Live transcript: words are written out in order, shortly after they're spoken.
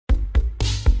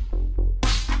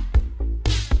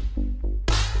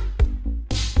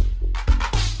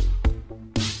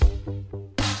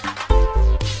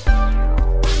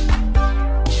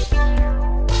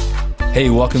Hey,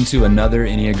 welcome to another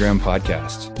Enneagram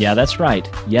podcast. Yeah, that's right.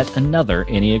 Yet another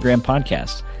Enneagram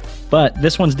podcast. But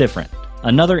this one's different.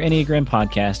 Another Enneagram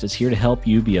podcast is here to help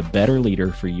you be a better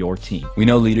leader for your team. We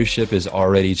know leadership is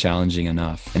already challenging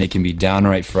enough, and it can be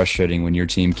downright frustrating when your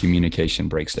team communication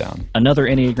breaks down. Another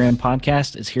Enneagram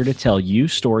podcast is here to tell you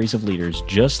stories of leaders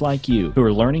just like you who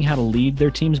are learning how to lead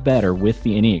their teams better with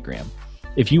the Enneagram.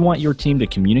 If you want your team to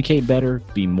communicate better,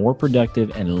 be more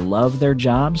productive, and love their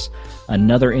jobs,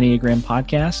 another Enneagram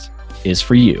podcast is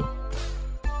for you.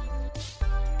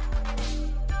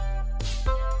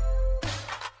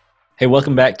 Hey,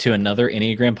 welcome back to another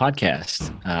Enneagram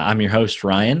podcast. I'm your host,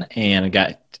 Ryan, and I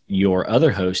got your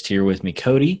other host here with me,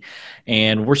 Cody.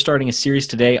 And we're starting a series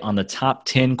today on the top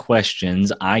 10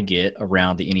 questions I get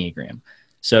around the Enneagram.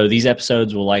 So these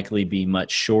episodes will likely be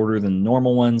much shorter than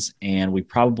normal ones, and we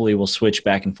probably will switch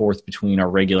back and forth between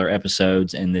our regular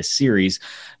episodes and this series,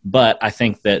 but I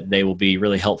think that they will be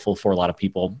really helpful for a lot of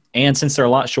people. And since they're a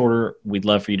lot shorter, we'd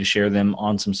love for you to share them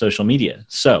on some social media.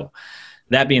 So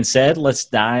that being said, let's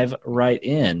dive right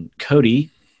in. Cody,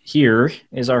 here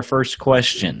is our first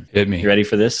question. Hit me. You ready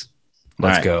for this?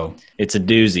 Let's go. It's a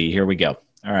doozy. Here we go.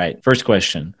 All right. First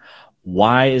question.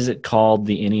 Why is it called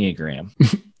the Enneagram?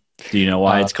 Do you know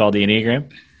why it's called the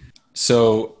Enneagram?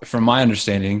 So from my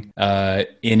understanding,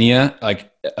 Ennea,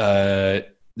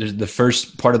 there's the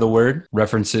first part of the word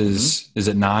references, is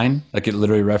it 9? Like it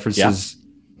literally references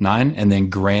 9, and then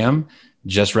gram,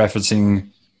 just referencing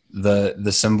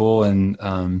the symbol and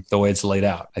the way it's laid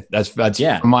out. That's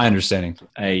from my understanding.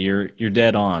 Hey, you're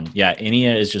dead on. Yeah,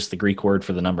 Ennea is just the Greek word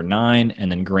for the number 9,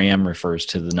 and then gram refers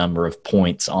to the number of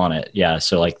points on it. Yeah,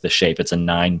 so like the shape, it's a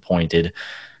 9-pointed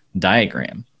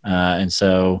diagram. And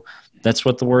so that's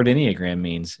what the word Enneagram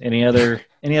means. Any other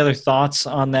thoughts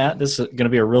on that? This is going to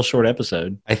be a real short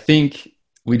episode. I think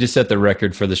we just set the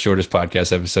record for the shortest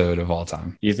podcast episode of all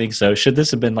time. You think so? Should this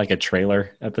have been like a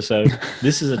trailer episode?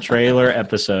 This is a trailer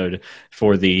episode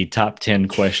for the top 10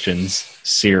 questions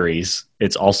series.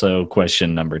 It's also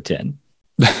question number 10.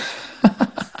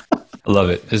 I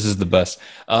love it. This is the best.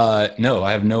 No,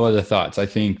 I have no other thoughts. I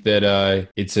think that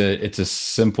it's a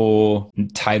simple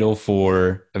title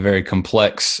for a very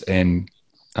complex and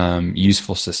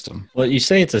useful system. Well, you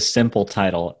say it's a simple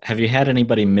title. Have you had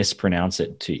anybody mispronounce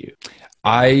it to you?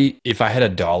 If I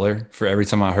had $1 for every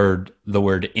time I heard the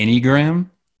word Enneagram,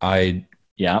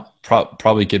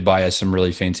 probably could buy us some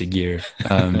really fancy gear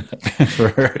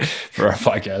for our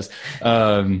podcast.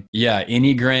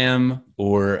 Enneagram,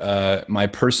 or my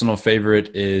personal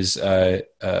favorite is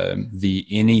the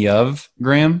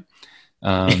Enneagram.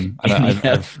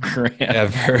 I've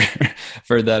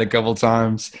heard that a couple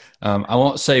times. I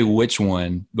won't say which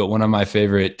one, but one of my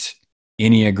favorite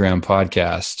Enneagram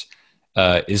podcasts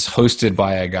is hosted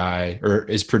by a guy, or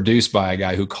is produced by a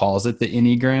guy who calls it the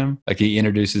Enneagram. Like he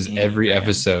introduces every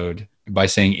episode by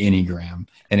saying Enneagram,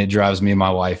 and it drives me and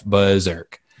my wife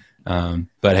berserk. But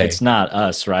hey, it's not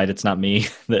us, right? It's not me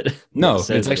that. No,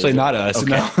 it's actually not us.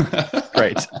 Okay. No.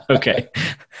 Great. Okay.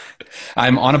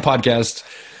 I'm on a podcast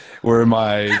where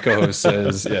my co-host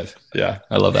says, yes. Yeah.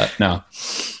 I love that. No.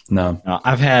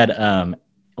 I've had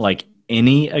like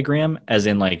Enneagram, as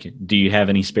in like, do you have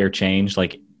any spare change?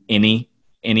 Like Enneagram.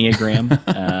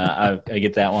 I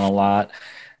get that one a lot.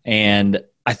 And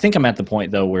I think I'm at the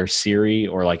point though where Siri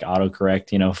or like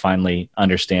autocorrect, finally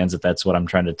understands that that's what I'm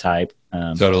trying to type.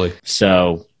 Totally.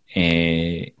 So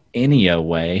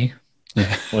anyway,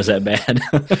 was that bad?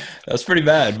 That's pretty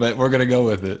bad, but we're going to go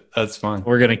with it. That's fine.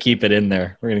 We're going to keep it in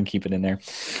there.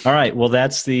 All right. Well,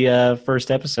 that's the first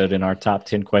episode in our top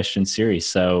 10 questions series.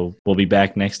 So we'll be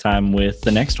back next time with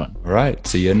the next one. All right.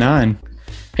 See you at 9.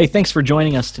 Hey, thanks for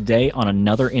joining us today on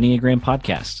another Enneagram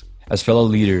podcast. As fellow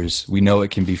leaders, we know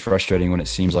it can be frustrating when it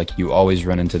seems like you always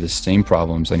run into the same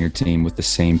problems on your team with the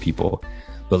same people.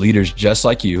 But leaders just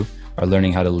like you are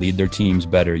learning how to lead their teams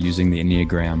better using the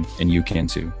Enneagram, and you can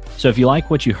too. So if you like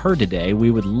what you heard today,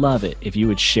 we would love it if you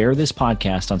would share this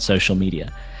podcast on social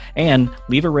media and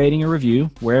leave a rating or review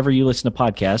wherever you listen to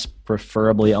podcasts,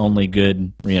 preferably only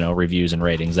good, reviews and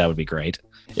ratings. That would be great.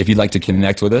 If you'd like to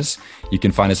connect with us, you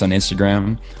can find us on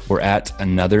Instagram. We're at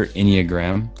Another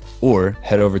Enneagram, or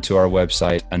head over to our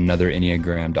website,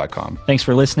 anotherenneagram.com. Thanks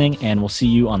for listening, and we'll see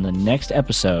you on the next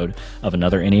episode of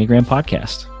Another Enneagram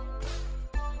podcast.